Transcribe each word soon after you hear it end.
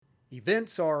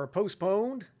Events are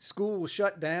postponed, schools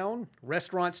shut down,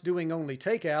 restaurants doing only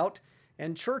takeout,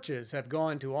 and churches have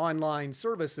gone to online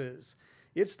services.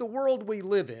 It's the world we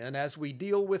live in as we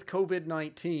deal with COVID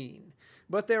 19.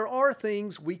 But there are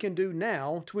things we can do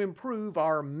now to improve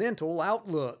our mental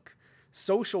outlook.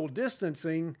 Social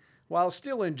distancing while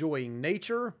still enjoying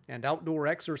nature and outdoor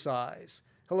exercise.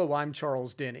 Hello, I'm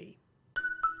Charles Denny.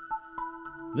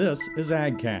 This is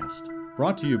AgCast,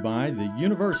 brought to you by the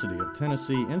University of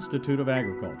Tennessee Institute of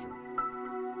Agriculture.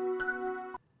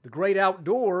 The great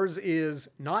outdoors is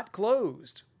not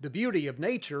closed. The beauty of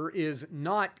nature is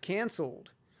not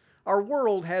canceled. Our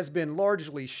world has been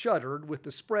largely shuttered with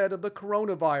the spread of the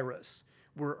coronavirus.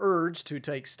 We're urged to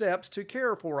take steps to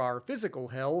care for our physical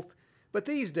health, but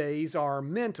these days our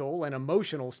mental and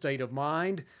emotional state of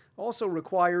mind also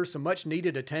requires some much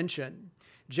needed attention.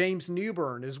 James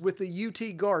Newbern is with the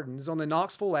UT Gardens on the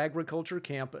Knoxville Agriculture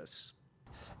campus.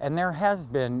 And there has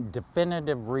been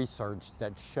definitive research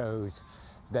that shows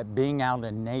that being out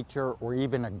in nature or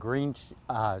even a green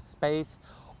space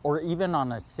or even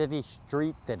on a city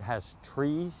street that has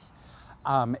trees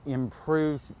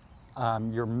improves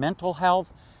your mental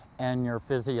health and your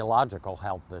physiological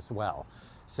health as well.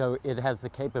 So it has the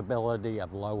capability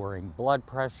of lowering blood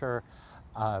pressure,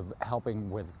 of helping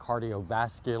with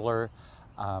cardiovascular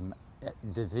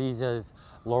diseases,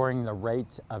 lowering the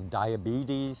rates of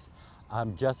diabetes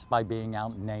just by being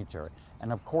out in nature.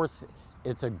 And of course,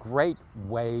 it's a great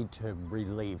way to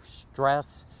relieve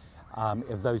stress.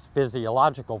 If those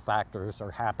physiological factors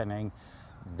are happening,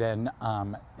 then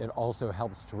it also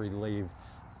helps to relieve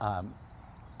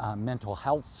mental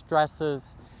health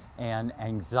stresses and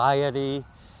anxiety.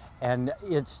 And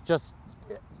it's just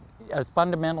as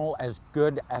fundamental as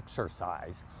good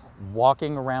exercise.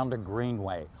 Walking around a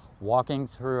greenway, walking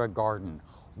through a garden,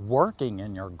 working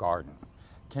in your garden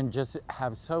can just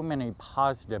have so many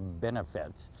positive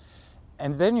benefits.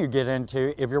 And then you get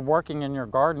into, if you're working in your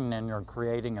garden and you're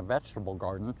creating a vegetable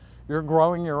garden, you're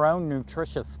growing your own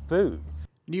nutritious food.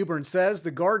 Newbern says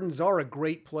the gardens are a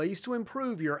great place to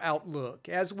improve your outlook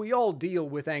as we all deal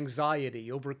with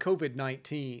anxiety over COVID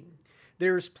 19.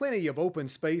 There's plenty of open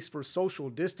space for social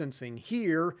distancing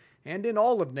here and in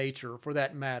all of nature for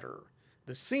that matter.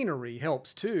 The scenery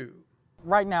helps too.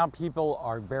 Right now people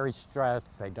are very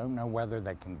stressed. They don't know whether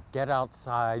they can get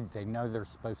outside. They know they're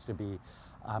supposed to be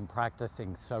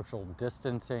practicing social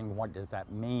distancing. What does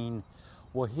that mean?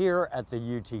 Well, here at the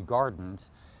UT Gardens,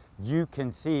 you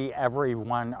can see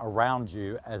everyone around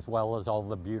you as well as all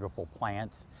the beautiful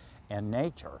plants and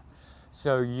nature.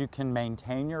 So you can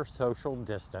maintain your social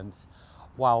distance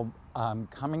while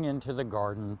coming into the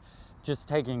garden, just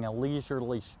taking a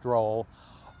leisurely stroll,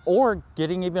 or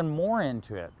getting even more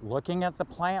into it, looking at the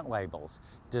plant labels,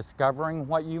 discovering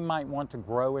what you might want to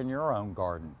grow in your own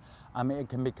garden. It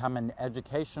can become an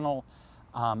educational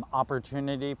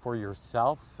opportunity for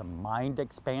yourself, some mind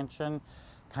expansion,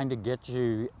 kind of get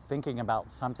you thinking about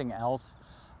something else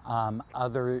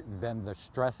other than the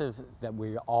stresses that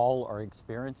we all are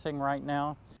experiencing right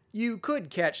now. You could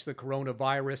catch the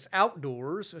coronavirus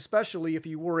outdoors, especially if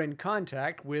you were in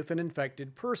contact with an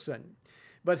infected person.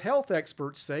 But health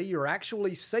experts say you're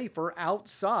actually safer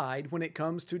outside when it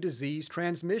comes to disease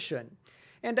transmission.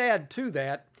 And add to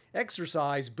that,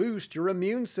 exercise boosts your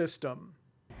immune system.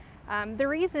 The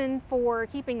reason for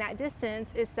keeping that distance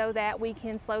is so that we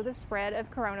can slow the spread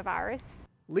of coronavirus.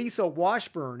 Lisa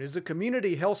Washburn is a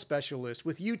community health specialist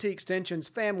with UT Extension's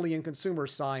Family and Consumer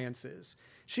Sciences.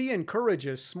 She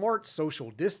encourages smart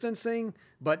social distancing,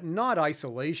 but not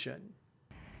isolation.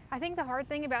 I think the hard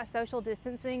thing about social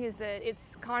distancing is that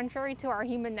it's contrary to our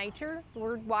human nature.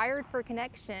 We're wired for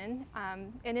connection,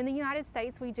 and in the United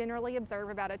States, we generally observe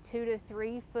about a 2 to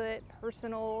 3 foot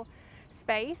personal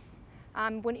space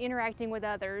when interacting with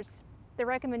others. The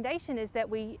recommendation is that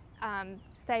we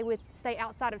stay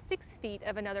outside of 6 feet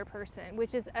of another person,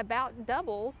 which is about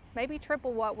double, maybe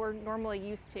triple what we're normally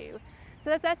used to.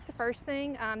 So that's the first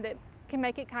thing that can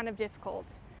make it kind of difficult.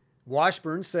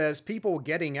 Washburn says people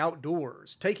getting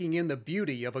outdoors, taking in the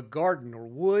beauty of a garden or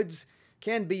woods,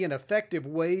 can be an effective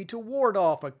way to ward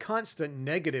off a constant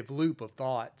negative loop of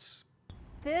thoughts.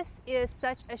 This is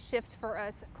such a shift for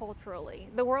us culturally.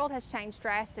 The world has changed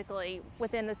drastically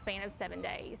within the span of 7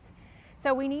 days.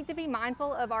 So we need to be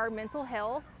mindful of our mental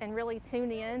health and really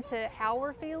tune in to how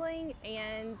we're feeling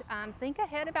and think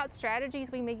ahead about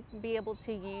strategies we may be able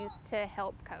to use to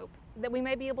help cope, that we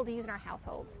may be able to use in our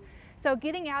households. So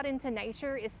getting out into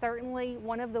nature is certainly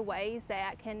one of the ways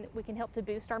that we can help to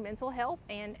boost our mental health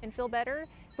and feel better.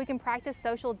 We can practice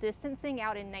social distancing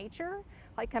out in nature,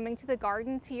 like coming to the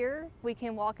gardens here. We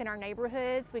can walk in our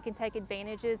neighborhoods. We can take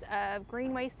advantages of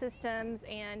greenway systems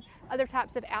and other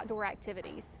types of outdoor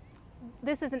activities.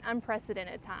 This is an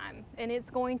unprecedented time, and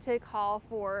it's going to call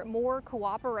for more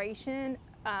cooperation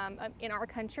in our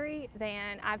country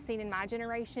than I've seen in my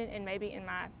generation and maybe in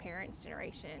my parents'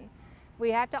 generation.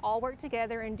 We have to all work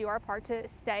together and do our part to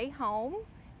stay home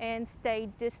and stay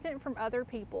distant from other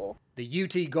people. The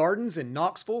UT Gardens in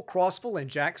Knoxville, Crossville, and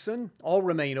Jackson all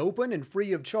remain open and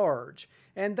free of charge,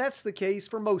 and that's the case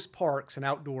for most parks and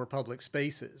outdoor public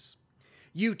spaces.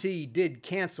 UT did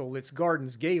cancel its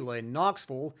Gardens Gala in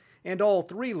Knoxville, and all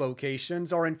 3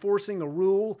 locations are enforcing a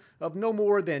rule of no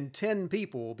more than 10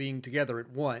 people being together at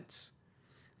once.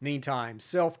 Meantime,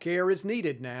 self-care is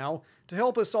needed now to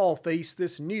help us all face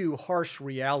this new harsh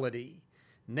reality.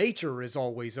 Nature is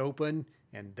always open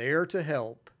and there to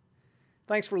help.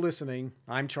 Thanks for listening.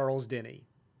 I'm Charles Denny.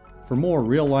 For more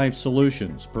real-life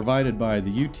solutions provided by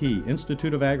the UT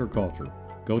Institute of Agriculture,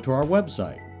 go to our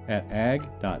website at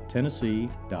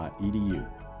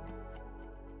ag.tennessee.edu.